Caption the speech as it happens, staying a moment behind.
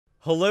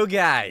Hello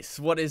guys,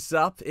 what is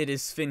up? It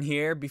is Finn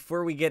here.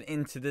 Before we get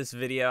into this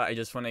video, I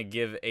just want to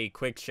give a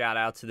quick shout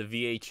out to the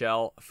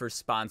VHL for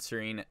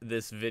sponsoring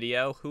this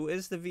video. Who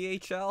is the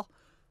VHL?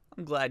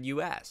 I'm glad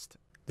you asked.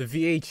 The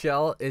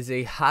VHL is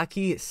a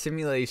hockey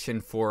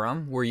simulation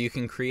forum where you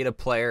can create a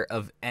player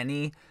of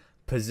any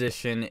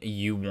position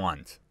you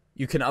want.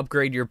 You can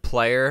upgrade your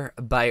player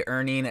by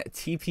earning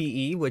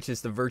TPE, which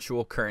is the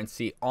virtual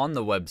currency on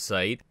the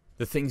website.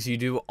 The things you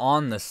do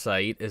on the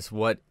site is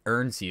what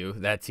earns you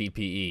that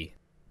TPE.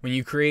 When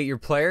you create your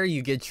player,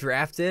 you get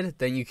drafted,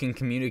 then you can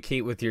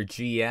communicate with your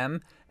GM,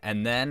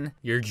 and then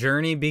your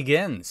journey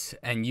begins,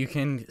 and you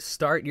can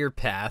start your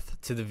path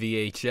to the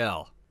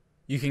VHL.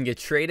 You can get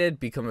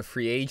traded, become a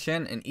free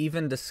agent, and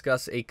even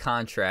discuss a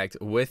contract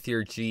with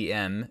your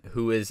GM,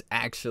 who is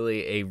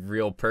actually a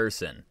real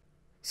person.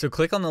 So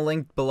click on the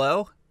link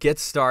below, get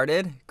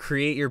started,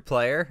 create your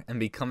player, and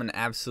become an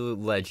absolute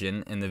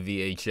legend in the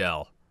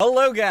VHL.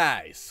 Hello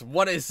guys,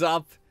 what is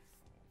up?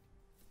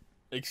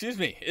 Excuse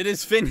me, it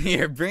is Finn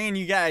here, bringing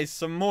you guys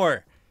some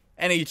more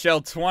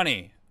NHL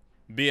 20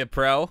 Be a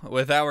Pro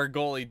with our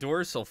goalie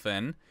Dorsal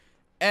Finn.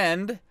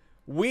 And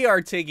we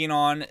are taking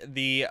on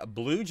the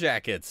Blue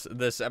Jackets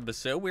this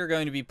episode. We're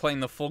going to be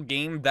playing the full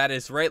game. That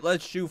is right,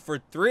 let's shoot for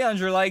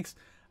 300 likes.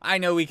 I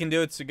know we can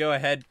do it, so go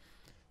ahead.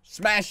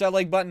 Smash that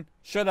like button,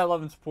 show that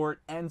love and support,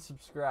 and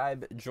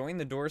subscribe. Join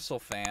the Dorsal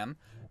fam.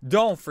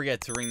 Don't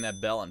forget to ring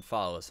that bell and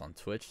follow us on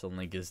Twitch. The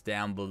link is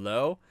down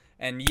below.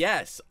 And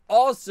yes,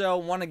 also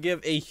want to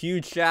give a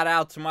huge shout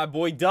out to my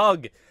boy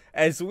Doug,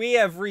 as we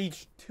have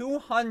reached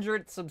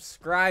 200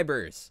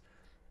 subscribers.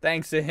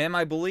 Thanks to him,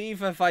 I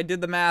believe, if I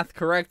did the math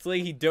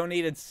correctly, he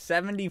donated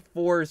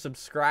 74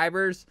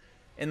 subscribers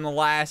in the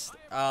last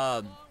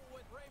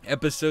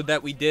episode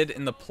that we did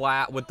in the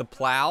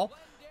plow.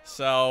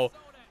 So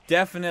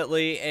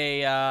definitely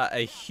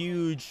a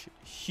huge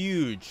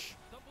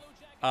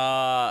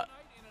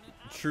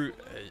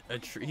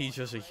he's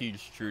just a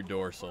huge true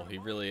Dorsal. He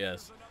really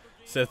is.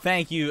 So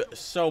thank you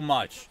so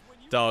much,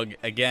 Doug.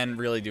 Again,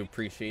 really do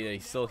appreciate it.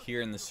 He's still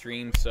here in the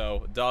stream,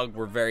 so Doug,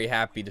 we're very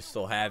happy to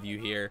still have you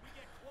here.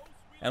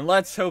 And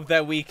let's hope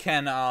that we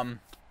can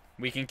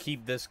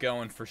keep this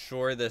going for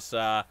sure. This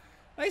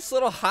nice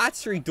little hot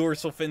streak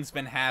Dorsal Finn's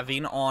been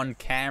having on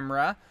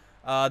camera.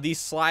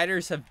 These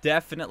sliders have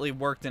definitely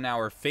worked in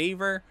our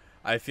favor.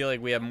 I feel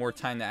like we have more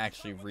time to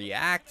actually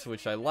react,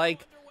 which I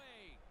like.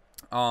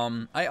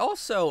 I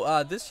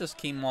also, this just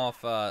came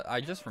off,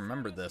 I just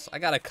remembered this. I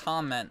got a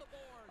comment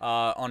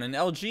on an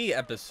LG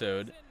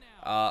episode,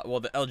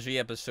 well, the LG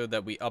episode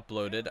that we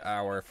uploaded,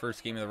 our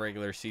first game of the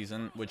regular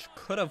season, which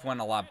could have went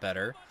a lot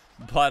better.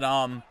 But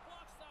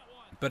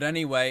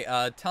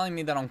anyway, telling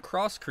me that on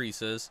cross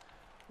creases,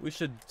 we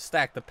should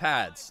stack the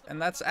pads.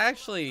 And that's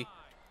actually,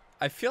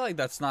 I feel like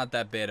that's not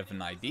that bad of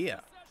an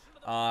idea.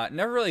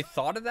 Never really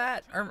thought of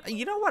that. Or,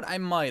 you know what? I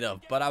might have,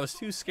 but I was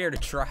too scared to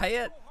try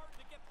it.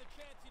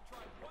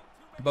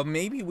 But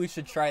maybe we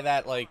should try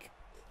that, like,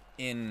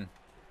 in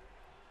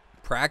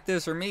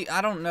practice. Or maybe,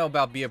 I don't know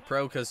about Be a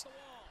Pro, because,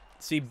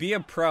 see, Be a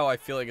Pro, I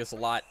feel like is a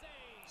lot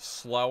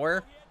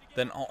slower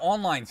than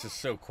online's just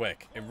so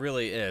quick. It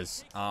really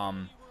is.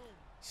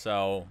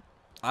 So,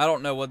 I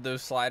don't know what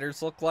those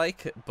sliders look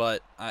like,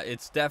 but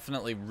it's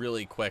definitely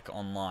really quick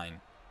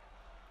online.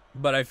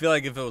 But I feel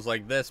like if it was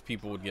like this,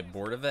 people would get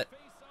bored of it.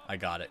 I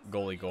got it.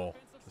 Goalie goal.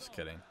 Just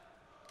kidding.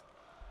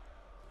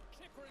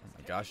 Oh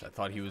my gosh, I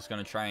thought he was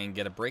going to try and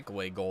get a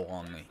breakaway goal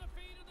on me.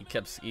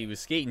 He was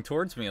skating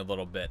towards me a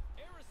little bit.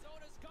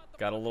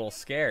 Got a little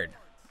scared.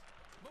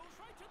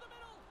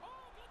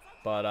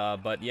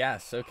 But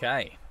yes,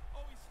 okay.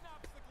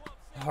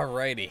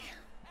 Alrighty.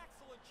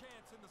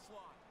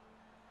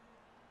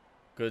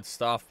 Good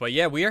stuff. But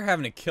yeah, we are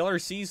having a killer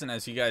season,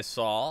 as you guys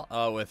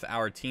saw, with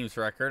our team's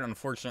record.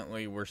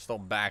 Unfortunately, we're still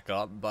back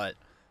up, but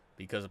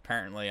because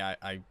apparently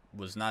I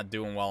was not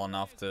doing well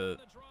enough to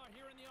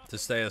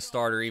stay a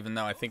starter, even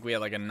though I think we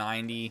had like a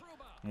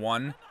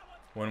 91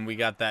 when we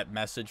got that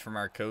message from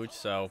our coach.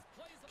 So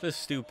just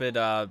stupid,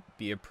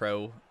 Be a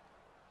Pro,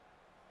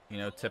 you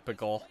know,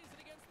 typical.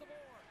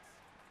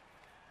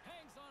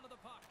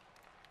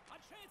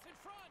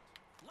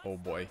 Oh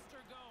boy,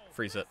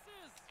 freeze it,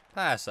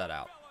 pass that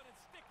out.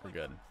 We're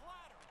good.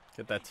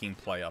 Get that team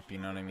play up, you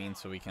know what I mean?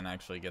 So we can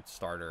actually get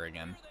starter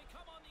again.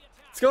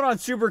 What's going on,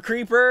 Super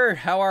Creeper?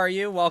 How are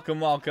you? Welcome,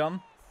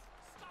 welcome.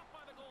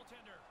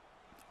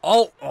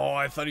 Oh,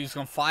 I thought he was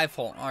going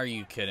 5-hole. Are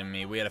you kidding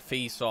me? We had a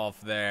face-off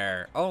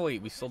there. Oh,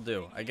 wait, we still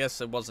do. I guess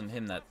it wasn't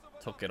him that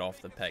took it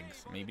off the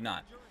pegs. Maybe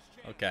not.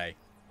 Okay.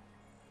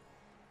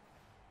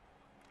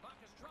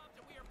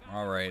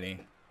 Alrighty.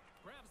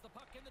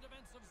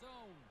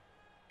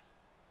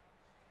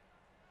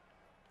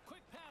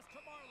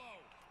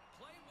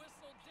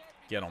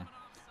 Get him.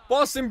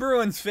 Boston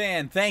Bruins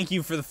fan, thank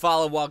you for the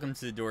follow. Welcome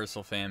to the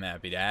Dorsal fam.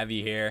 Happy to have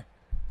you here.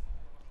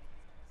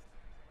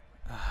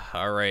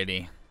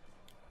 Alrighty.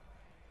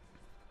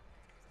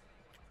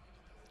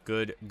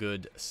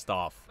 Good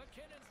stuff.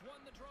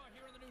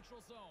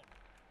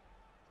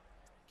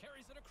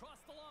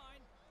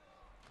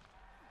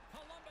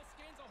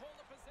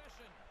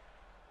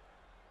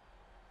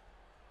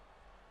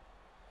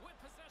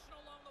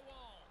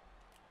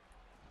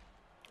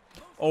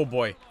 Oh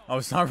boy, I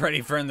was not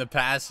ready for him to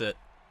pass it.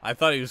 I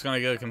thought he was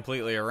going to go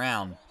completely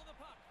around.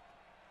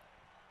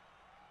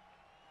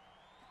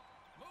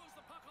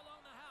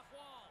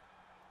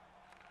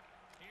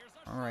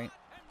 All right.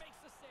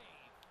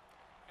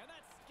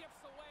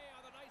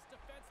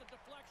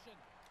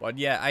 But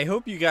yeah, I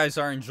hope you guys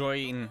are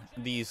enjoying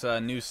these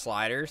new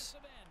sliders.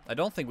 I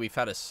don't think we've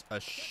had a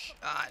shot.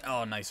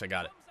 Oh, nice, I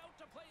got it.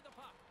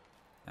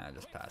 I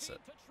just pass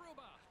it.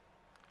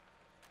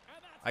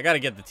 I got to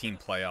get the team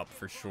play up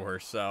for sure,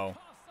 so.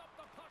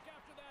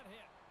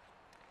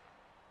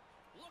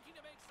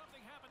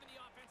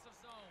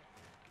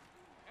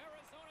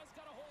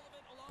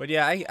 But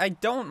yeah, I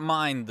don't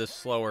mind the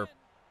slower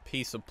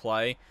pace of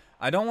play.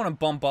 I don't want to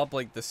bump up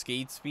like the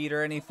skate speed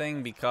or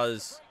anything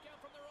because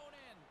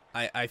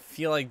I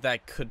feel like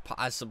that could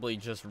possibly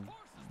just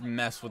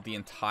mess with the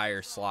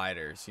entire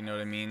sliders. You know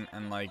what I mean?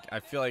 And like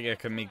I feel like it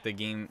could make the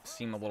game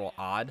seem a little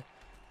odd.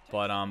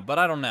 But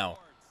I don't know.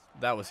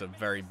 That was a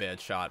very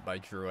bad shot by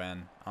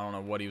Drouin. I don't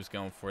know what he was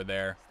going for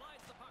there.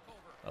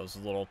 That was a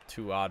little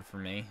too odd for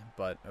me,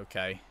 but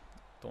okay.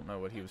 Don't know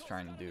what he was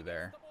trying to do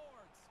there.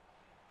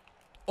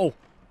 Oh!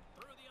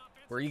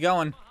 Where are you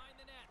going?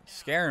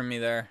 Scaring me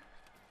there.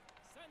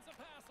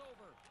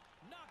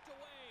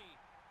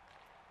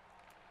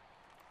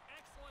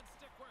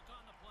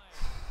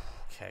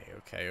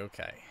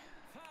 Okay.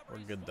 We're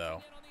good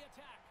though.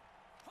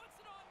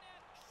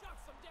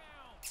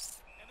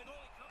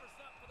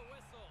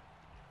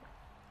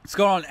 What's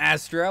going on,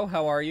 Astro?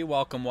 How are you?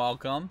 Welcome.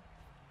 All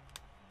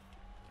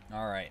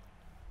right.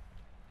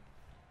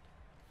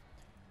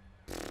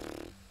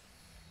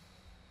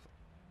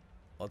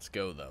 Let's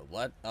go, though.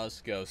 Let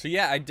us go. So,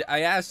 yeah,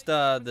 I asked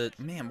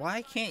man,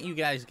 why can't you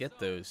guys get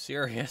those?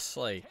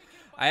 Seriously.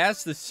 I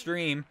asked the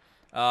stream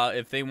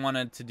if they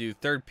wanted to do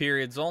third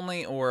periods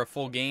only or a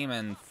full game,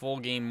 and full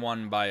game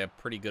won by a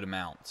pretty good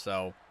amount.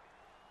 So,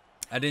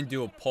 I didn't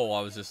do a poll.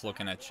 I was just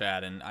looking at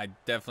chat, and I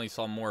definitely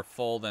saw more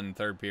full than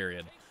third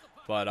period.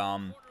 But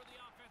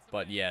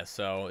yeah,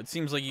 so it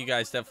seems like you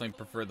guys definitely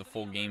prefer the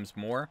full games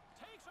more.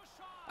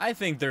 I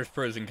think there's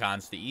pros and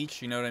cons to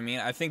each, you know what I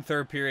mean? I think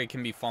third period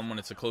can be fun when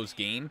it's a close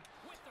game,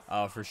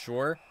 for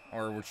sure.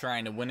 Or we're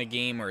trying to win a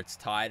game or it's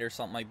tied or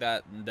something like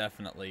that,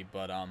 definitely.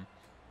 But,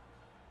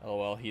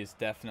 LOL, he is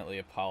definitely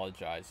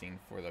apologizing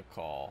for the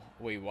call.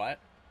 Wait, what?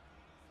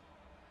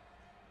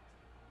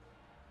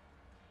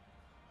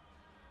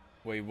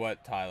 Wait,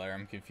 what, Tyler?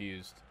 I'm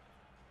confused.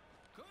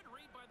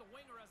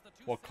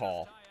 What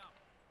call?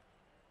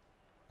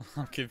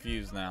 I'm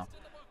confused now.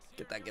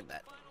 Get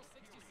that.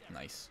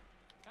 Nice.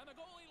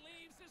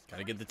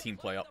 Gotta get the team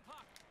play up.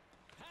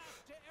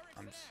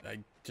 I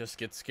just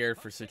get scared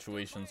for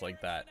situations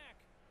like that.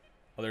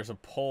 Oh, there's a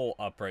pole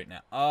up right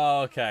now.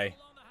 Oh, okay.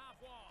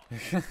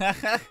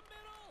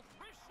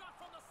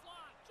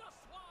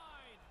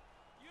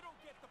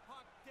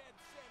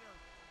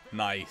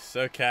 Nice.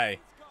 Okay.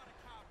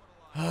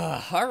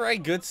 All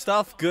right. Good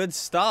stuff.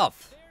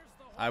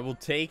 I will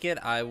take it.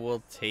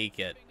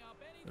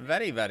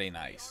 Very, very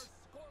nice.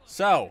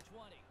 So,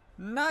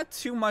 not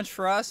too much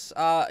for us.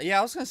 Yeah,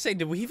 I was going to say,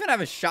 did we even have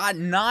a shot?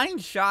 9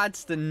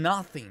 shots to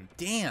nothing.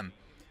 Damn.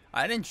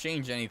 I didn't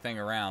change anything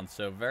around,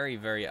 so very,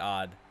 very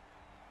odd.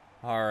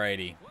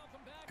 Alrighty.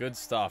 Good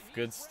stuff.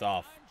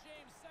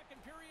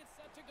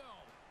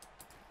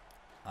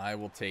 I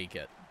will take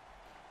it.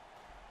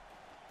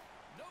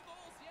 No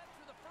goals yet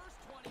through the first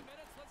 20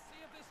 minutes. Let's see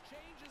if this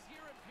changes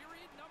here in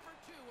period number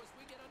 2 as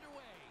we get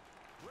underway.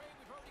 Ray,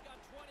 we've already got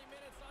 20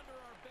 minutes under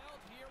our belt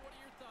here. What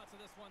are your thoughts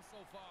of this one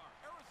so far?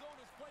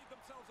 Arizona's played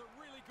themselves a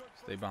really good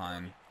stay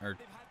behind. Or,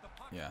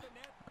 yeah.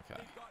 Okay.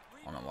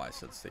 I don't know why I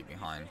said stay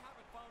behind.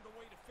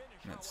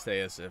 I meant stay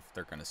as if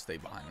they're going to stay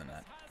behind the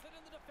net.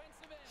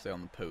 Stay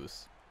on the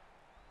post.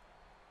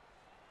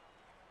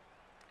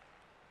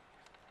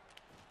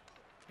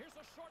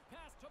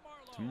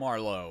 To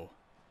Marlowe.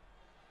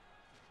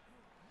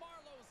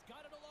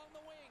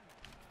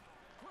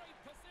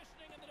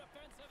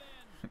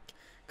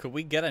 Could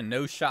we get a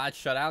no-shot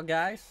shutout,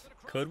 guys?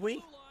 Could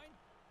we?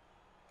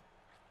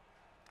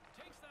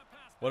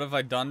 What have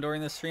I done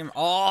during this stream?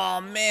 Oh,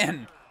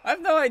 man. I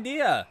have no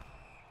idea.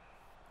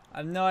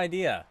 I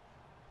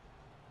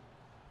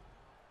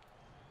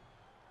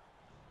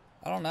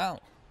don't know.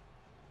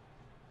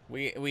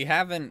 We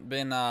haven't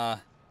been,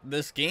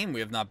 this game we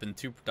have not been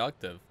too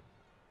productive.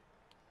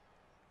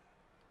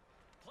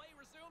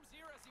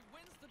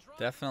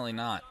 Definitely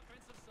not.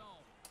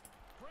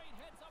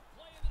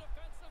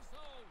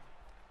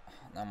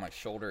 Now my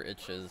shoulder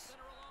itches.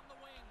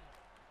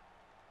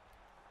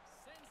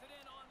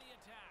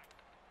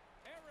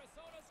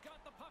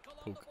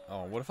 Poke.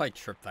 Oh, what if I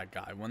tripped that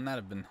guy? Wouldn't that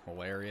have been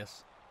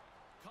hilarious?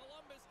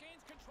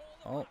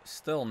 Oh,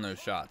 still no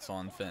shots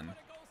on Finn.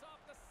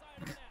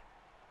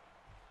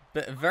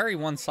 But very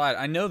one-sided.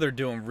 I know they're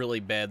doing really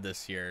bad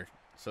this year,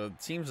 so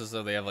it seems as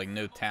though they have like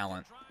no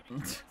talent.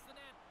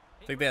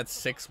 I think they had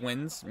 6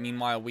 wins.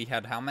 Meanwhile, we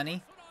had how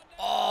many?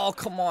 Oh,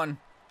 come on.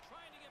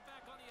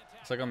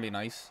 Is that going to be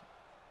nice?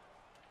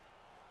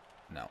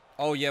 No.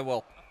 Oh, yeah,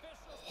 well.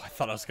 Oh, I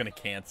thought I was going to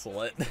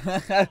cancel it.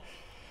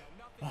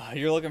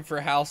 You're looking for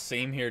a house?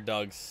 Same here,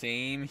 Doug.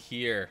 Same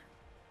here.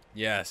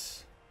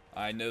 Yes.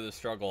 I know the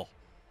struggle.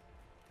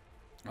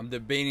 I'm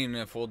debating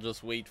if we'll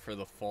just wait for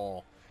the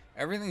fall.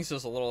 Everything's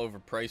just a little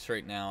overpriced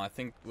right now. I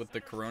think with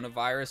the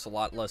coronavirus, a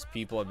lot less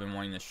people have been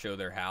wanting to show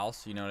their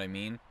house. You know what I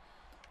mean?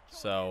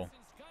 So,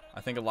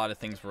 I think a lot of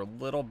things were a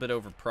little bit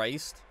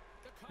overpriced,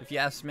 if you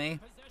ask me.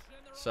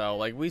 So,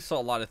 like, we saw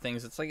a lot of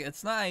things. It's like,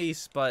 it's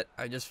nice, but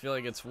I just feel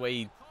like it's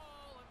way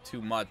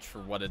too much for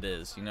what it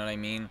is. You know what I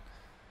mean?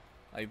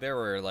 Like, there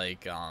were,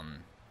 like,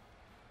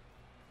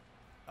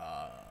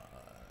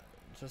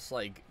 just,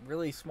 like,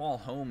 really small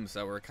homes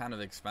that were kind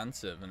of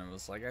expensive. And it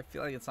was like, I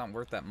feel like it's not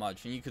worth that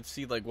much. And you could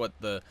see, like, what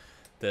if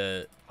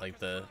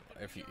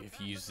you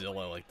use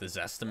Zillow, like, the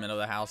Zestimate of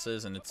the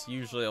houses. And it's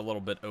usually a little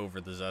bit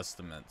over the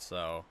Zestimate,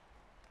 so.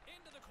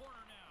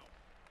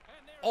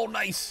 Oh,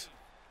 nice!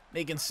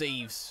 Making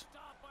saves.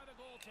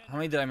 How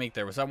many did I make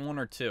there? Was that 1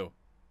 or 2?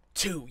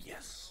 2,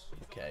 yes.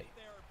 Okay.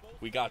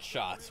 We got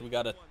shots. We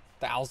got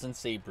 1,000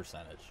 save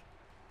percentage.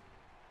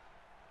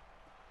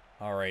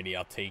 Alrighty,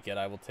 I'll take it.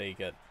 I will take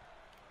it.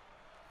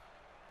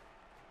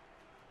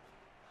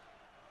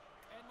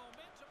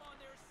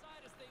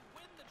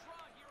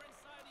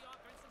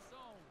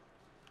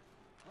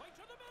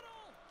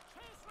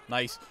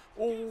 Nice.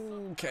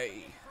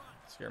 Okay.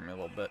 Scared me a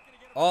little bit.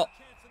 Oh!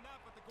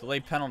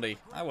 Delayed penalty.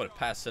 I would have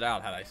passed it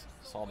out had I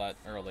saw that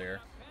earlier.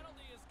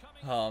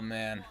 Oh,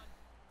 man.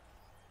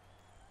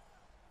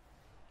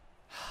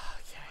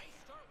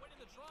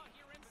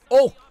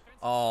 Oh!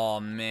 Oh,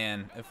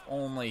 man. If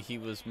only he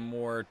was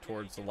more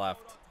towards the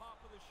left.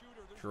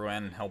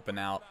 Drouin helping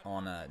out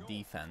on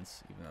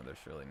defense, even though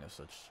there's really no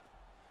such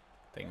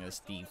thing as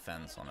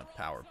defense on a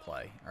power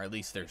play. Or at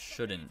least there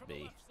shouldn't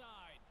be.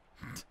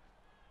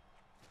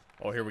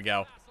 Oh, here we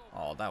go.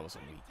 Oh, that was a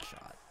weak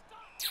shot.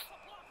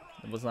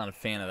 I was not a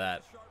fan of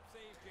that.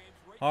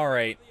 All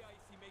right.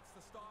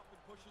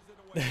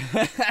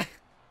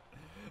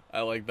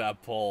 I like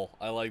that pull.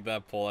 I like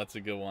that pull. That's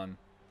a good one.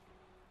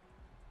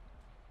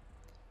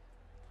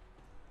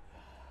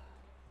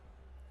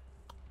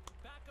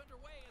 Back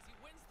underway as he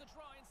wins the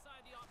draw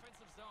inside the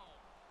offensive zone.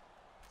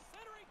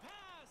 Centering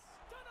pass.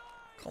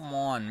 Come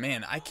on,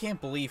 man. I can't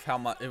believe how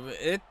much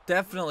it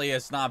definitely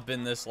has not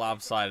been this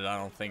lopsided, I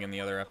don't think, in the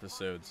other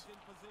episodes.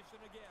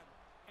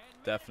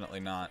 Definitely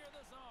not.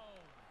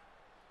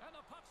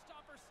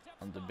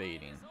 I'm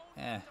debating.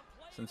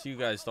 Since you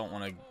guys don't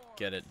want to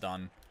get it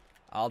done,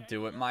 I'll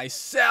do it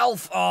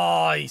myself.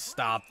 Oh, he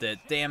stopped it.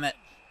 Damn it.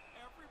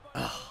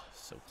 Oh,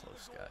 so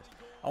close, guys.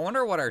 I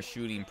wonder what our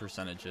shooting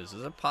percentage is.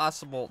 Is it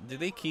possible? Do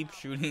they keep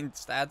shooting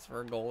stats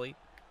for a goalie?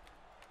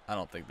 I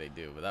don't think they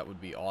do, but that would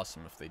be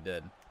awesome if they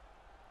did.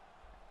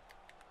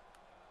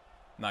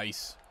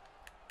 Nice.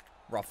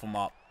 Rough them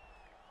up.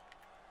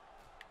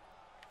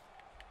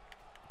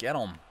 Get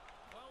them.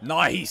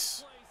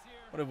 Nice.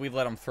 What did we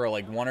let him throw?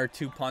 Like 1 or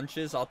 2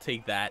 punches? I'll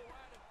take that.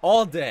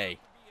 All day.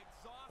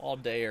 All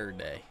day, every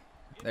day.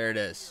 There it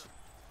is.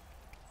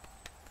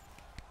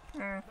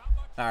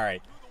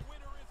 Alright.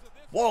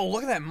 Whoa,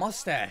 look at that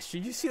mustache.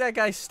 Did you see that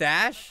guy's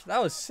stash?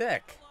 That was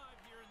sick.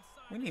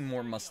 We need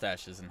more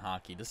mustaches in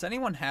hockey. Does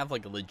anyone have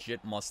like a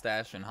legit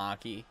mustache in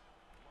hockey?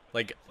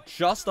 Like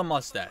just a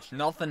mustache.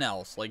 Nothing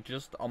else. Like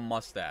just a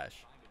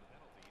mustache.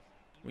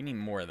 We need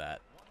more of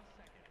that.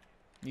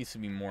 Needs to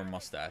be more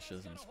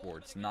mustaches in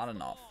sports. Not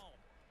enough.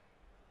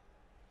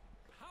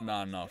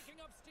 Not enough.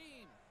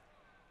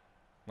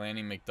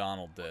 Lanny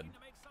McDonald did.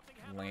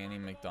 Lanny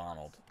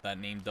McDonald. That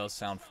name does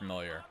sound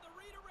familiar.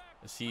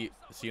 Is he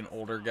an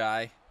older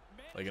guy?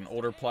 Like an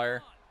older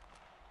player?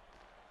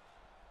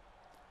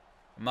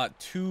 I'm not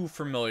too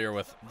familiar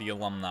with the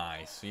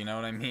alumni, so you know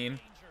what I mean?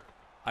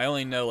 I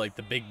only know like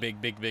the big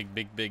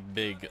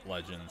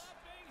legends.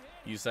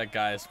 Use that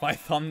guy as my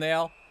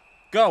thumbnail.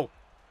 Go!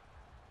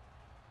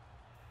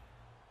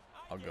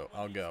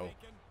 I'll go.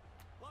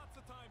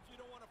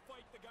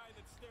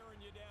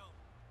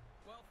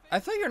 I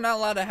thought you're not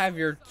allowed to have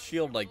your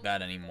shield like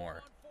that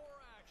anymore.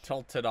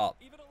 Tilted up.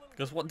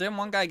 Because didn't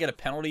one guy get a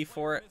penalty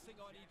for it?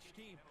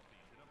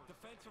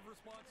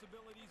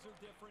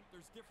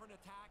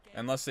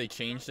 Unless they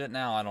changed it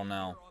now, I don't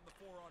know.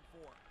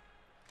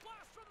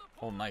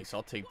 Oh, nice.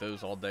 I'll take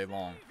those all day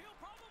long.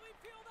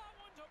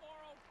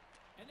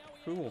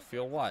 Who will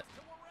feel what?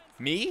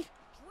 Me?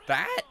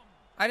 That?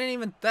 I didn't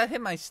even... That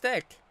hit my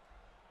stick.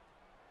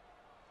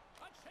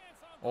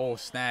 Oh,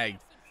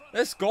 snagged.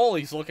 This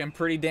goalie's looking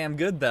pretty damn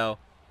good, though.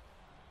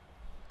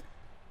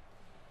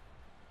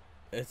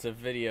 It's a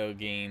video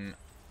game,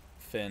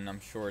 Finn. I'm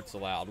sure it's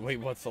allowed. Wait,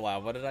 what's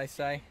allowed? What did I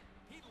say?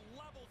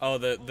 Oh,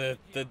 the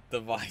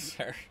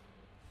visor.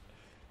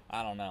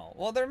 I don't know.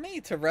 Well, they're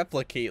made to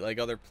replicate, like,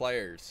 other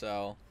players,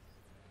 so...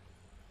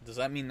 Does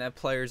that mean that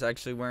player's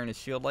actually wearing a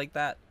shield like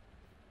that?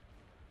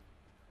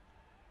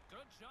 Good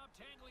job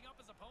tangling up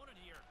his opponent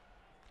here.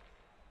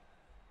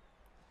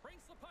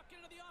 Brings the puck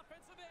into the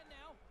offensive end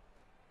now.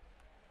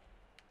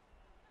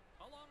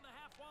 Along the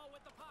half wall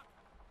with the puck.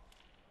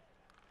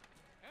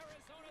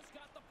 Arizona's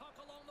got the puck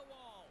along the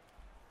wall.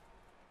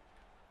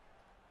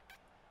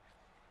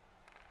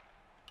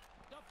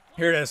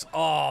 Here it is.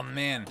 Oh,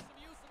 man.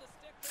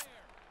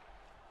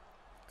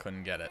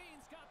 Couldn't get it.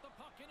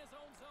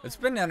 It's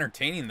been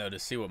entertaining, though, to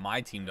see what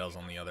my team does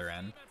on the other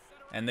end.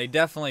 And they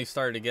definitely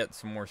started to get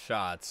some more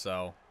shots,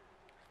 so.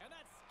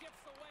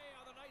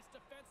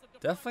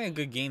 Definitely a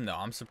good game, though.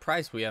 I'm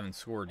surprised we haven't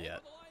scored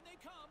yet.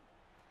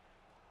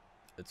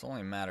 It's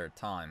only a matter of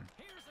time.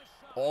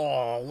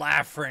 Oh,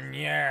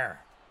 Lafreniere.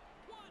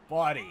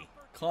 Buddy,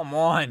 come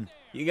on.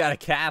 You got to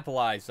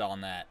capitalize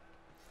on that.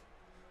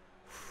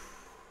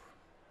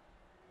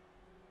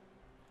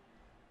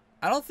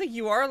 I don't think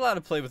you are allowed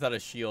to play without a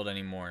shield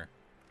anymore.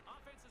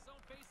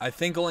 I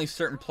think only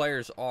certain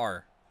players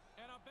are.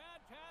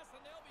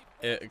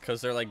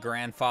 Because they're like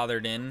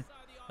grandfathered in.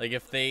 Like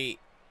if they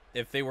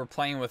were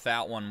playing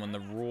without one when the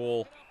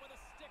rule...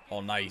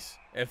 Oh, nice.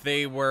 If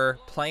they were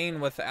playing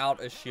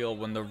without a shield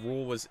when the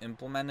rule was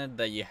implemented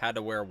that you had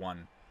to wear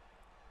one,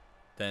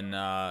 then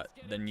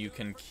you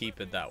can keep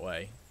it that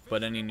way.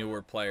 But any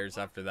newer players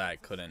after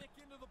that couldn't.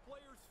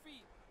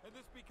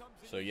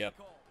 So, yep.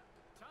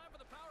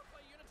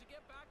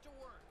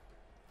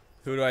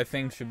 Who do I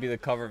think should be the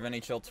cover of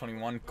NHL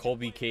 21?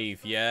 Colby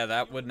Cave. Yeah,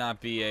 that would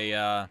not be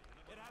a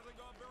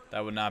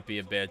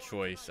bad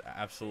choice.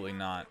 Absolutely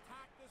not.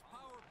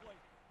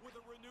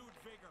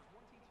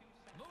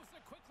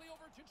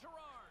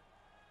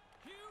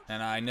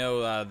 And I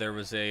know there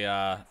was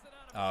a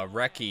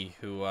Recce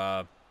who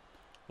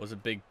was a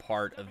big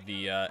part of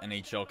the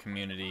NHL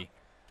community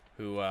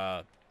who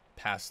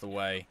passed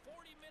away.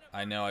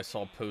 I know I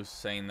saw posts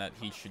saying that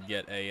he should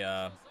get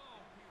a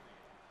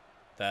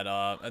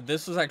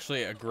this was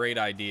actually a great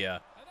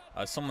idea.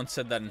 Someone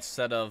said that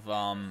instead of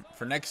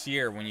for next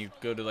year when you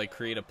go to like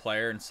create a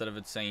player, instead of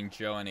it saying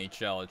Joe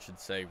NHL, it should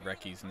say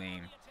Recce's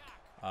name.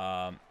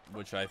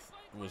 Which I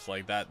was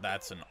like,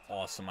 that's an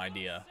awesome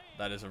idea.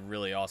 That is a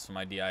really awesome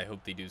idea. I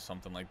hope they do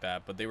something like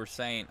that. But they were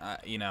saying,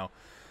 you know,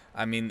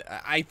 I mean,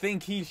 I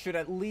think he should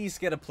at least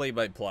get a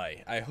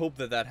play-by-play. I hope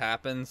that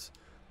happens.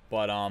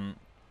 But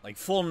like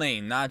full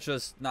name, not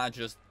just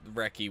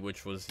Recce,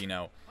 which was, you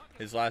know,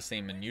 his last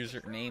name and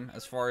username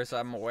as far as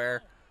I'm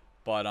aware.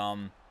 But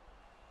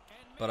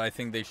I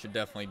think they should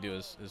definitely do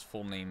his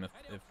full name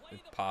if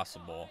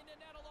possible.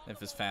 If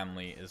his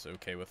family is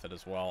okay with it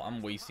as well.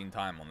 I'm wasting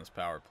time on this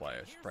power play.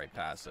 I should probably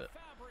pass it.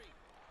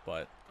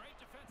 But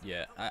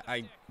yeah,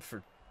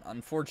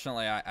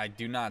 unfortunately I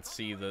do not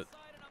see the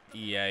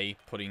EA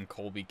putting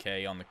Colby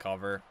K on the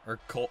cover, or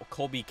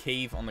Colby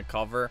Cave on the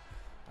cover.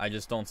 I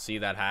just don't see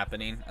that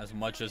happening. As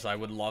much as I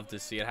would love to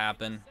see it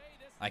happen,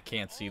 I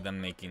can't see them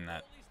making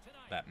that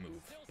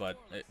move. But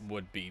it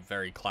would be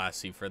very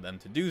classy for them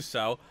to do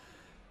so.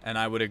 And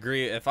I would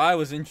agree, if I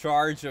was in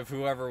charge of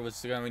whoever was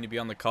going to be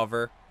on the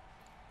cover,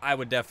 I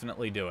would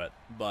definitely do it,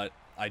 but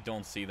I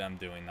don't see them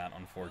doing that,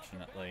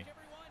 unfortunately.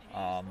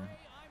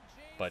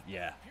 But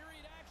yeah.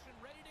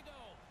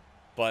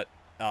 But,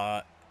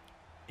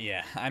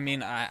 yeah, I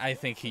mean, I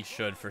think he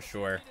should for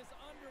sure.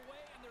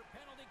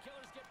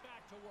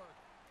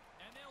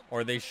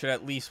 Or they should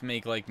at least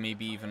make, like,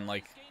 maybe even,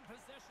 like,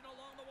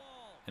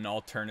 an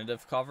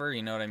alternative cover,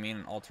 you know what I mean?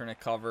 An alternate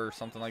cover or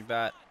something like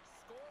that.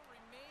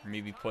 Or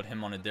maybe put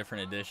him on a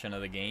different edition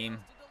of the game.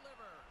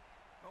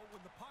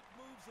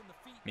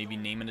 Maybe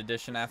name an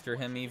edition after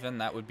him even.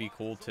 That would be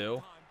cool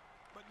too.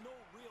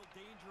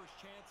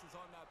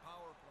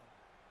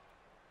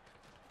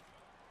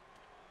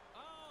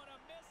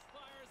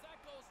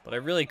 But I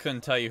really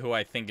couldn't tell you who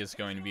I think is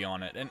going to be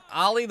on it. And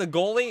Ollie the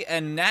goalie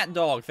and Nat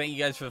Dog, thank you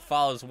guys for the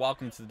follows.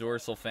 Welcome to the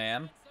Dorsal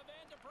fam.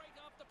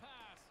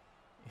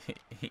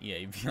 Yeah,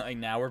 you'd be like,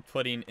 now we're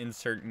putting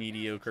insert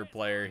mediocre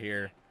player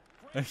here.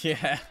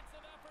 Yeah.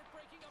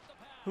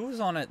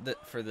 Who's on it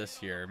for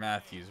this year?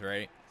 Matthews,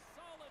 right?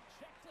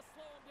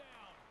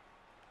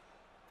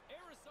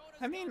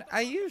 I mean, I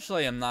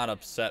usually am not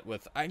upset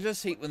with... I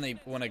just hate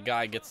when a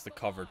guy gets the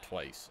cover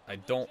twice. I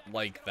don't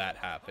like that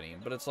happening.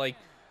 But it's like,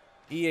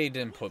 EA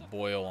didn't put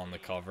Boyle on the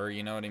cover,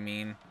 you know what I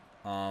mean?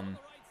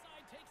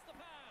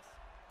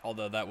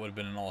 Although that would have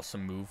been an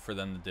awesome move for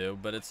them to do.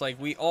 But it's like,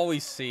 we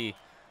always see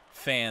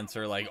fans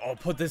are like, oh,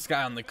 put this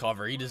guy on the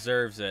cover. He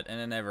deserves it.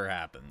 And it never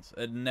happens.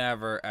 It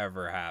never,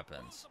 ever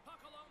happens.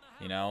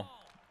 You know?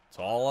 It's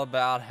all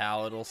about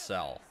how it'll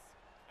sell.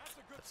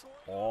 That's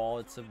all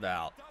it's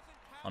about.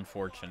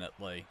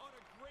 Unfortunately.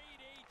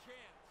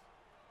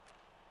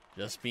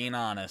 Just being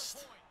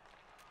honest.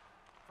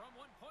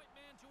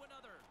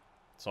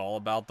 It's all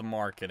about the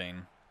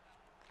marketing.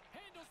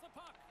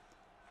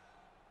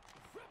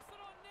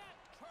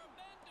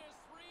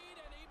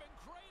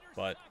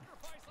 But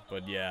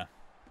yeah.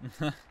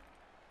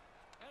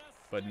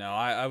 But no,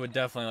 I would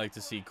definitely like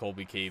to see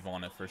Colby Cave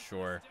on it for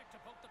sure.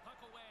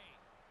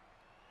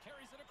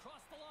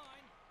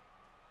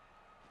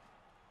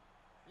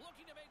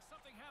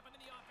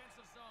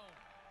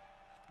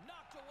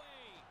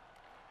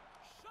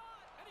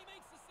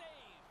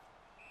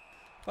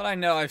 But I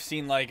know I've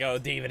seen, like, oh,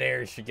 David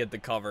Ayers should get the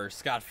cover.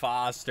 Scott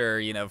Foster,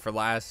 you know, for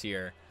last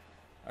year.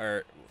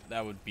 Or,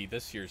 that would be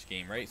this year's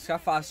game, right?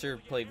 Scott Foster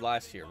played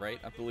last year, right?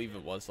 I believe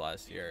it was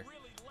last year.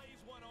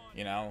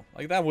 You know,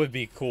 like that would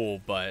be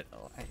cool, but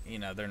you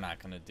know, they're not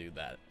going to do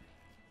that.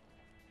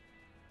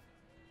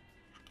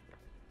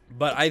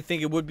 But I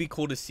think it would be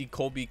cool to see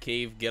Colby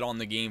Cave get on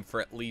the game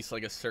for at least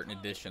like a certain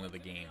edition of the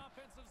game.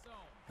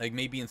 Like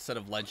maybe instead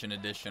of Legend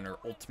Edition or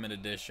Ultimate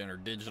Edition or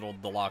Digital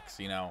Deluxe,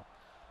 you know,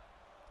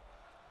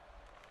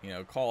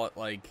 call it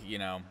like, you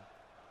know,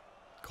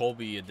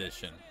 Colby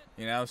Edition,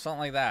 you know, something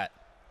like that.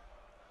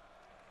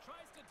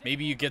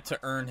 Maybe you get to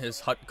earn his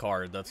HUT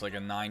card that's like a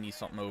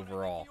 90-something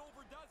overall.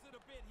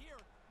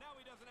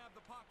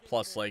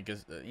 Plus, like,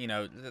 you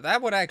know,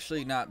 that would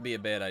actually not be a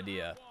bad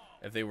idea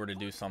if they were to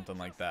do something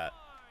like that.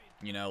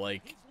 You know,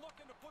 like,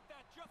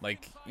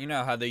 you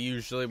know how they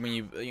usually, when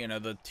you know,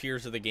 the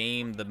tiers of the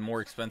game, the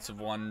more expensive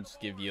ones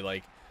give you,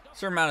 like, a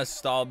certain amount of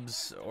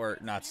stubs, or,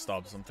 not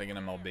stubs, I'm thinking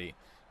MLB.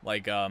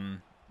 Like,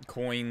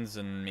 coins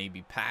and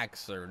maybe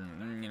packs or,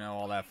 you know,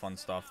 all that fun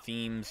stuff.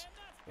 Themes.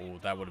 Oh,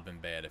 that would have been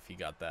bad if he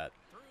got that.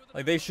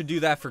 Like, they should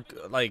do that for,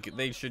 like,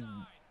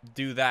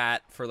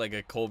 like,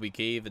 a Colby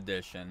Cave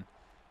edition.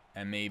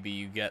 And maybe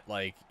you get,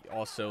 like,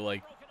 also,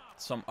 like,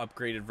 some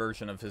upgraded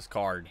version of his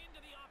card.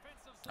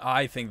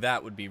 I think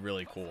that would be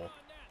really cool.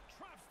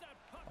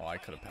 Oh, I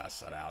could have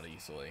passed that out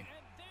easily.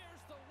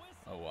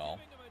 Oh, well.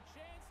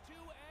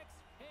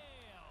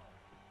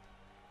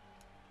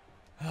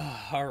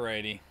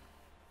 Alrighty.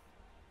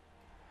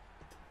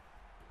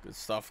 Good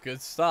stuff,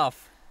 good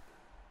stuff.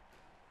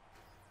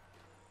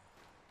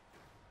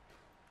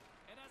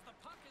 And as the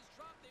puck is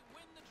dropped, they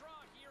win the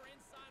draw here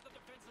inside the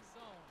defensive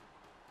zone.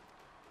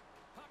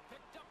 Puck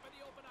picked up in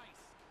the open ice.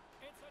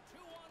 It's a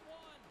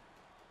 2-on-1.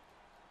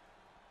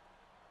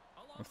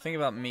 I'm thinking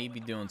about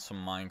maybe doing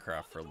some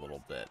Minecraft for a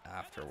little bit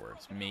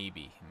afterwards.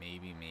 Maybe.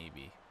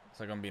 Is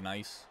that gonna be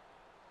nice?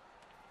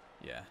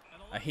 Yeah.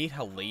 I hate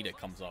how late it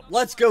comes up.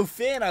 Let's go,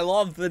 Finn! I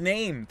love the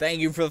name. Thank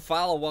you for the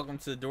follow. Welcome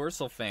to the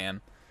Dorsal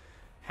fam.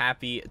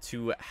 Happy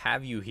to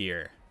have you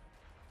here.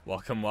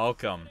 Welcome,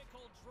 welcome.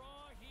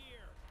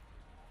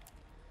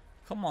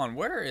 Come on,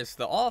 where is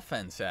the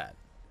offense at?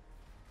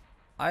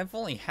 I've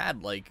only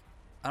had, like,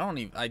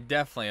 I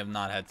definitely have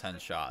not had 10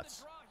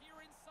 shots.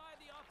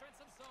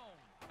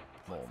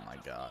 Oh my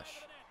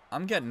gosh.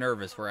 I'm getting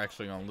nervous we're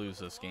actually going to lose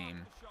this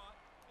game,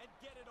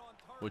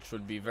 which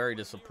would be very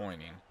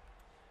disappointing.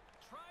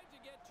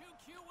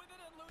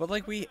 But,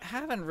 like, we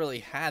haven't really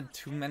had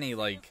too many,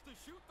 like,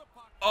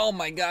 oh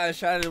my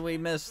gosh, how did we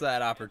miss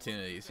that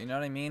opportunities? You know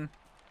what I mean?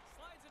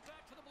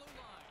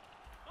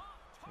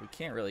 We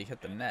can't really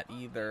hit the net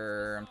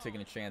either. I'm taking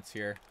a chance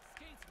here.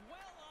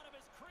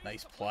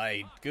 Nice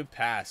play. Good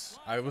pass.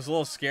 I was a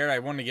little scared. I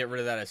wanted to get rid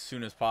of that as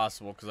soon as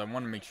possible because I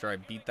wanted to make sure I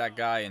beat that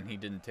guy and he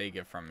didn't take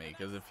it from me.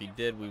 Because if he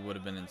did, we would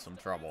have been in some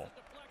trouble.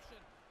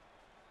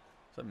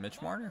 Is that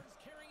Mitch Marner?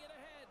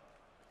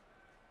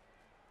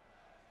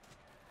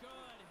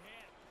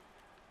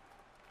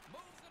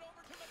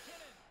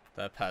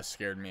 That pass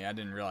scared me. I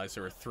didn't realize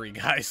there were 3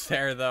 guys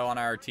there, though, on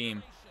our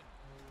team.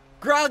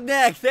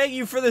 Grognak, thank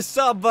you for the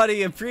sub,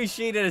 buddy.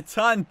 Appreciate it a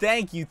ton.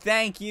 Thank you,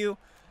 thank you.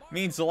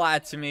 Means a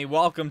lot to me.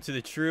 Welcome to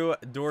the true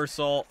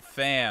Dorsal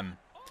fam.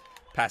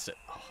 Pass it.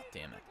 Oh,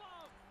 damn it.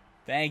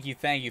 Thank you,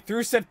 thank you.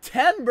 Through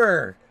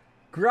September.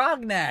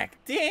 Grognak,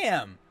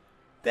 damn.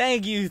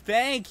 Thank you,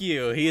 thank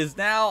you. He is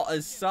now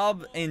a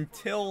sub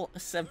until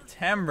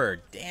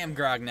September. Damn,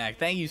 Grognak.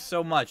 Thank you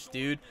so much,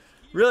 dude.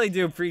 Really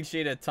do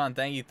appreciate it a ton.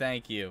 Thank you,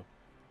 thank you.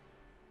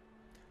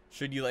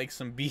 Should you like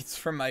some beats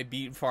from my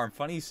beat farm?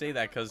 Funny you say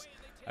that because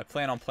I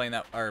plan on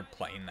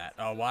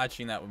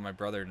watching that with my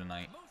brother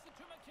tonight.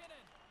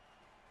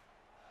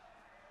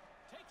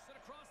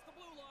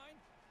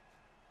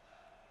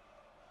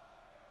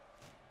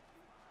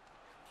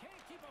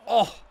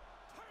 Oh!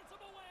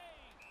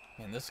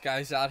 And this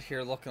guy's out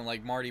here looking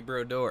like Marty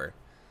Brodeur.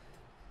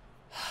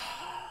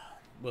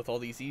 With all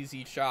these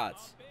easy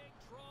shots.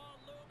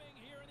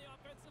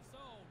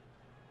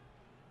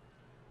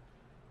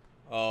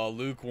 Oh,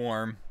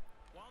 lukewarm.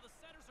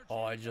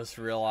 Oh, I just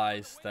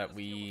realized that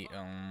we,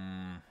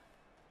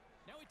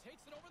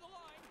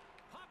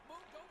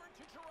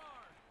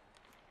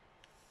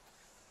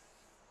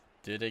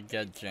 did it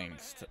get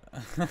jinxed?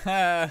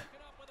 Come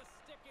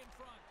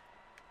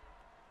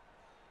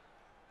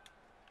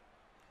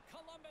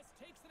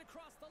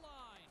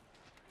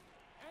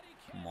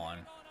on,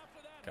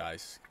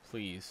 guys,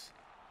 please.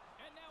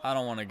 I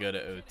don't want to go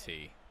to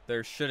OT.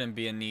 There shouldn't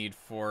be a need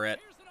for it.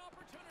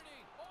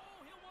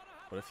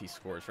 What if he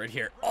scores right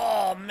here?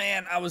 Oh,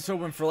 man, I was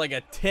hoping for like a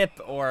tip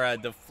or a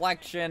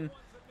deflection.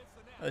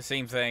 The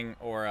same thing.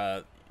 Or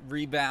a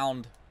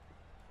rebound.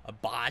 A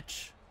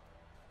botch.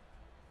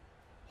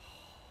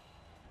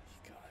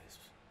 You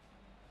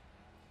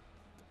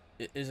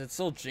guys. Is it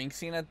still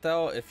jinxing it,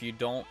 though, if you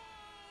don't?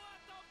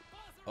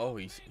 Oh,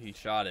 he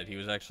shot it. He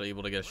was actually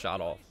able to get a shot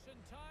off.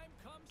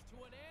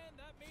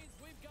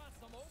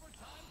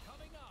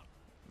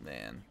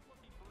 Man.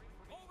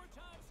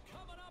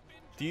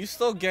 Do you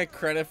still get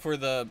credit for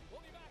the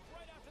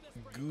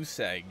goose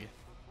egg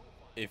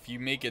if you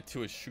make it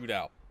to a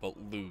shootout but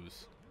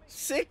lose?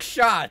 6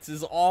 shots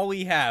is all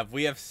we have.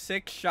 We have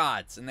 6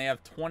 shots and they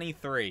have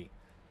 23.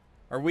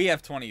 Or we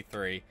have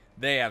 23.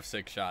 They have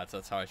 6 shots.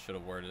 That's how I should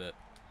have worded it.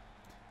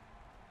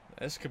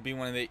 This could be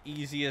one of the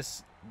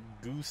easiest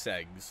goose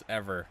eggs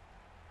ever.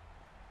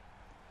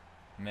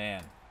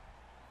 Man.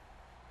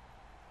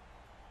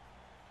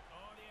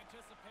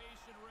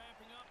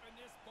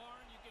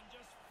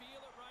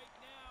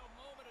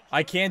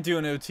 I can't do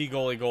an OT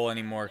goalie goal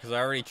anymore because I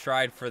already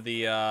tried for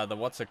the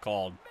what's it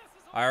called?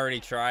 I already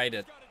tried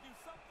it.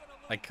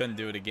 I couldn't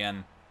do it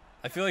again.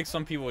 I feel like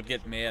some people would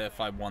get mad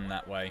if I won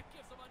that way.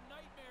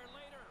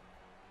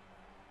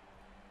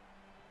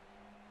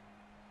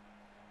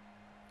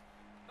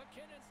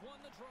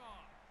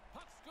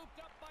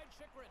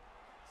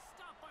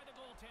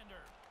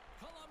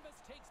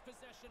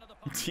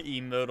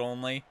 Emote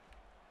only.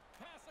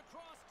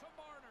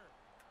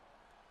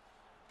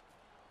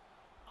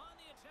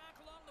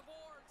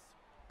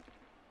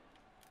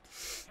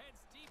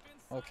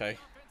 Okay.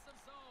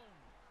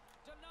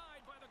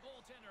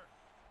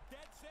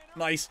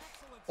 Nice.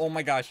 Oh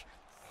my gosh.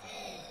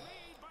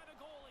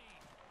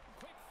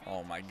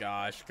 Oh my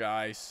gosh,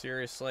 guys.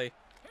 Seriously?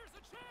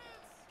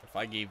 If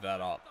I gave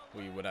that up,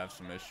 we would have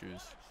some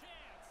issues.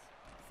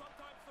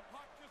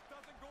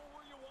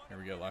 Here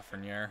we go,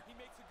 Lafreniere.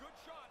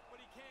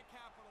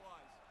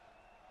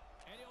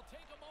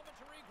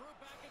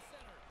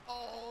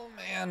 Oh,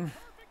 man.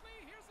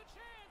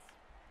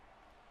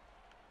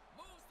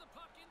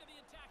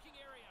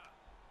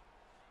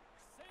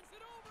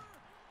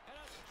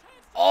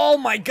 Oh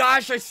my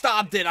gosh, I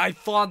stopped it. I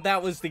thought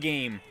that was the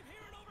game.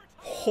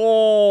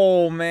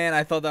 Oh man,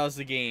 I thought that was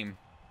the game.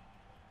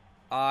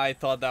 I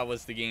thought that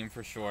was the game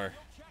for sure.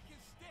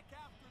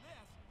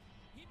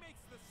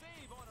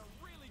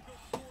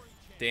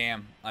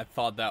 Damn, I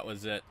thought that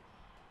was it.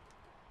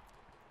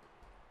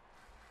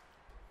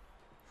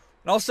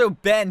 And also,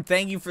 Ben,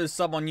 thank you for the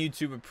sub on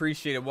YouTube.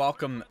 Appreciate it.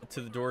 Welcome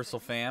to the Dorsal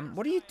fam.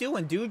 What are you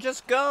doing, dude?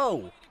 Just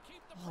go.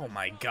 Oh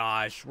my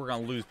gosh, we're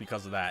going to lose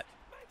because of that.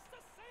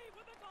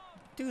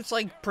 Dude, it's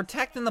like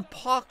protecting the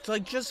puck.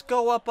 Like, just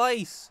go up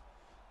ice.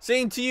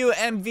 Same to you,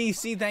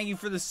 MVC. Thank you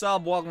for the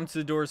sub. Welcome to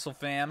the Dorsal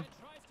fam.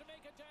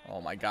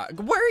 Oh my god.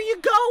 Where are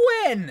you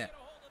going?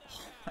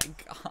 Oh my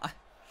god.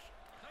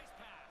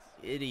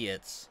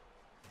 Idiots.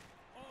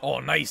 Oh,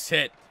 nice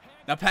hit.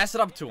 Now pass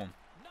it up to him.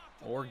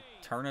 Or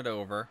turn it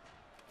over.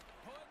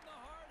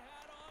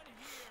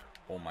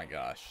 Oh my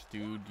gosh.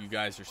 Dude, you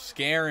guys are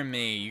scaring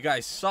me. You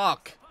guys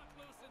suck.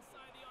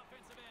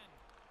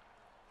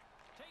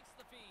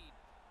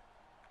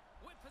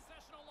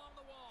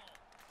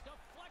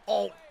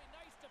 Oh.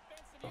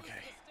 Okay.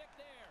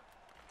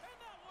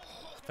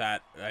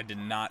 That, I did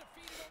not.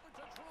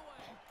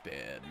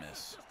 Bad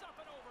miss.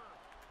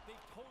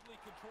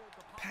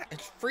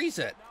 Freeze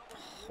it.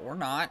 Or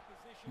not.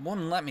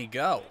 Wouldn't let me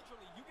go.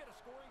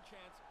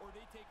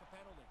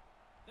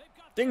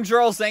 Ding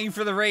Charles, thank you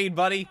for the raid,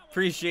 buddy.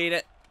 Appreciate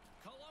it.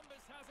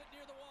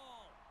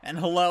 And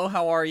hello,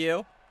 how are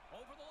you?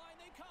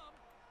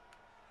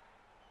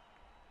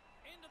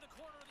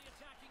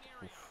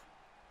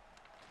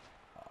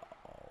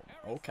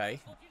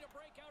 Okay.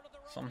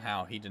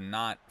 Somehow he did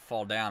not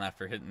fall down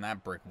after hitting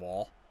that brick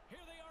wall.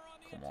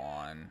 Come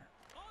on.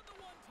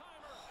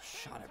 Oh,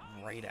 shot it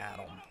right at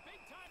him.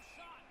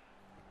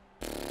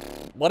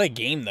 What a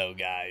game, though,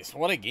 guys.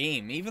 What a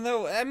game. Even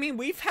though, I mean,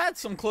 we've had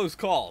some close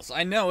calls.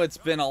 I know it's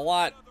been a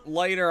lot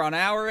lighter on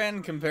our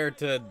end compared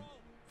to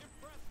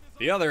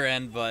the other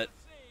end, but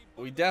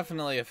we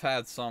definitely have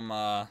had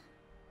some,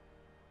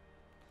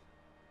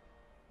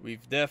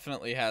 we've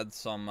definitely had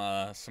some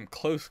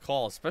close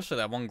calls, especially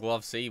that one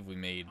glove save we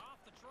made.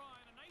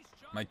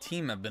 My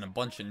team have been a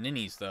bunch of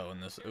ninnies, though,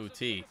 in this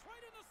OT.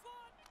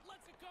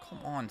 Come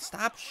on,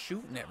 stop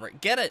shooting it.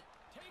 Right, get it.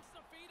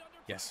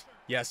 Yes,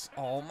 yes.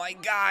 Oh, my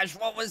gosh,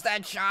 what was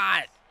that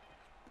shot?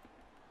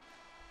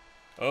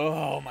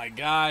 Oh, my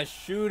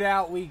gosh,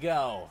 shootout we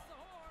go.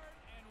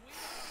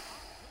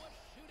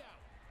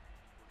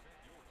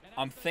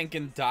 I'm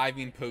thinking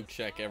diving poke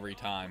check every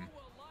time.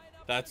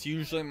 That's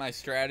usually my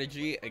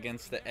strategy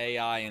against the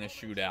AI in a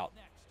shootout.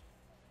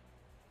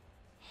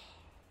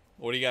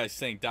 What do you guys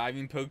think?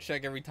 Diving poke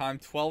check every time?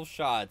 12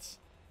 shots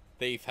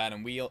they've had,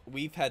 and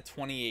we've had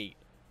 28.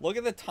 Look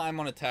at the time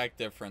on attack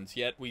difference,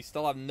 yet we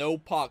still have no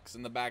pucks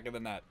in the back of the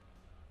net.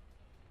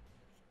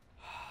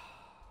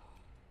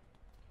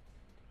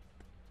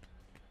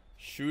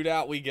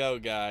 Shootout we go,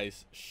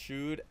 guys.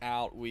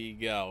 Shootout we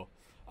go.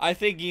 I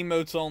think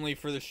emotes only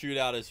for the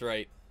shootout is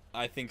right.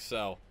 I think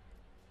so.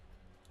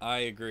 I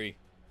agree.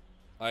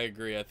 I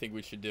agree. I think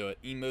we should do it.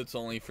 Emotes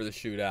only for the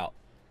shootout.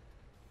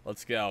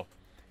 Let's go.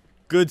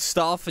 Good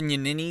stuff in your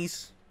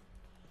ninnies.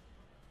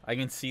 I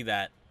can see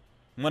that.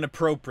 When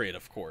appropriate,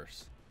 of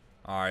course.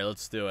 Alright,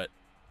 let's do it.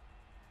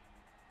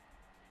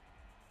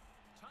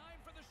 Time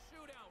for the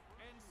shootout,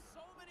 and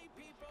so many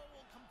people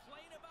will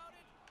complain about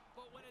it,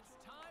 but when it's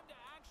time to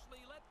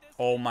actually let this...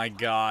 Oh my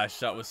gosh,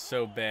 that was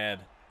so bad.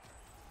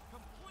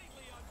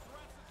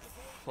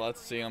 Let's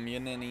see them,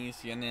 your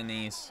ninnies, your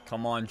ninnies.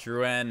 Come on,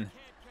 Druen.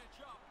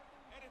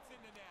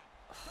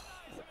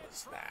 What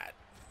was that?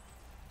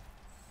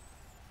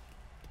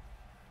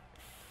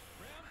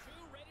 Round 2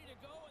 ready to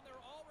go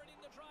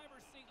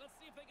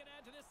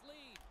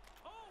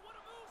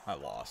I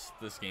lost.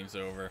 This game's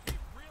over.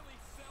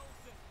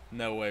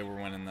 No way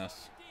we're winning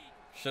this.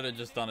 Should have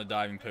just done a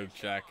diving poke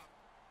check.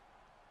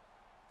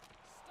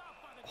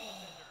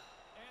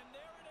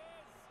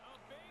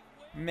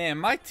 Man,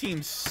 my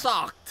team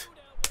sucked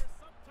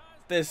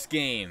this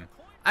game.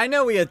 I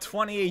know we had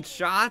 28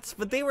 shots,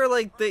 but they were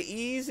like the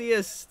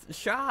easiest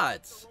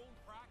shots.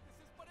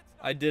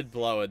 I did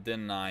blow it,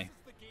 didn't I?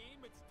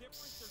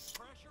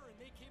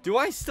 Do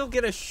I still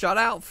get a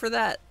shutout for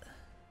that?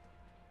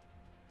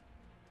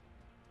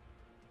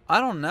 I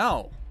don't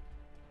know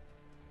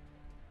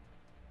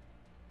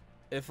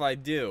if I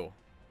do.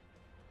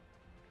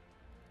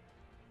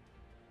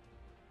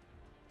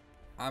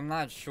 I'm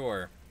not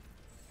sure.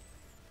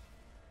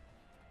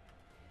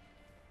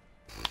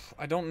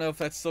 I don't know if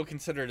that's still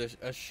considered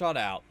a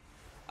shutout.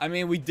 I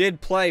mean, we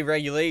did play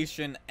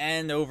regulation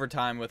and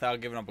overtime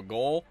without giving up a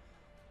goal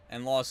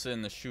and lost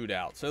in the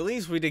shootout. So at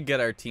least we did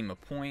get our team a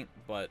point,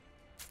 but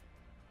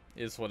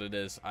is what it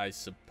is, I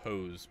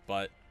suppose.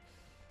 But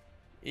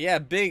yeah,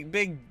 big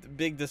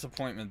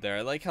disappointment there.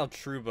 I like how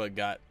Trouba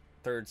got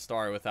 3rd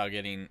star without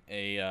getting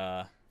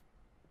a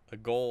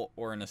goal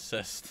or an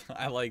assist.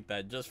 I like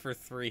that. Just for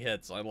 3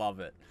 hits. I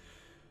love it.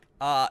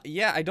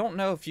 Yeah, I don't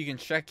know if you can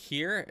check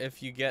here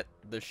if you get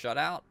the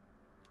shutout.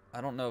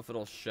 I don't know if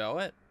it'll show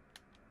it,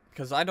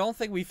 because I don't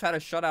think we've had a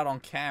shutout on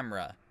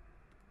camera.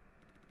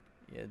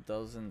 Yeah, it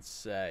doesn't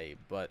say,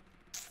 but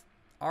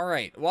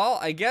alright. Well,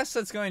 I guess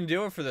that's going to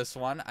do it for this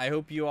one. I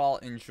hope you all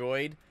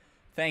enjoyed.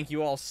 Thank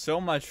you all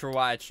so much for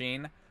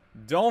watching.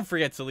 Don't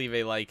forget to leave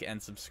a like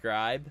and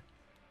subscribe.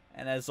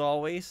 And as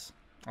always,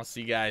 I'll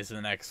see you guys in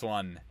the next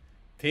one.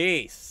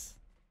 Peace.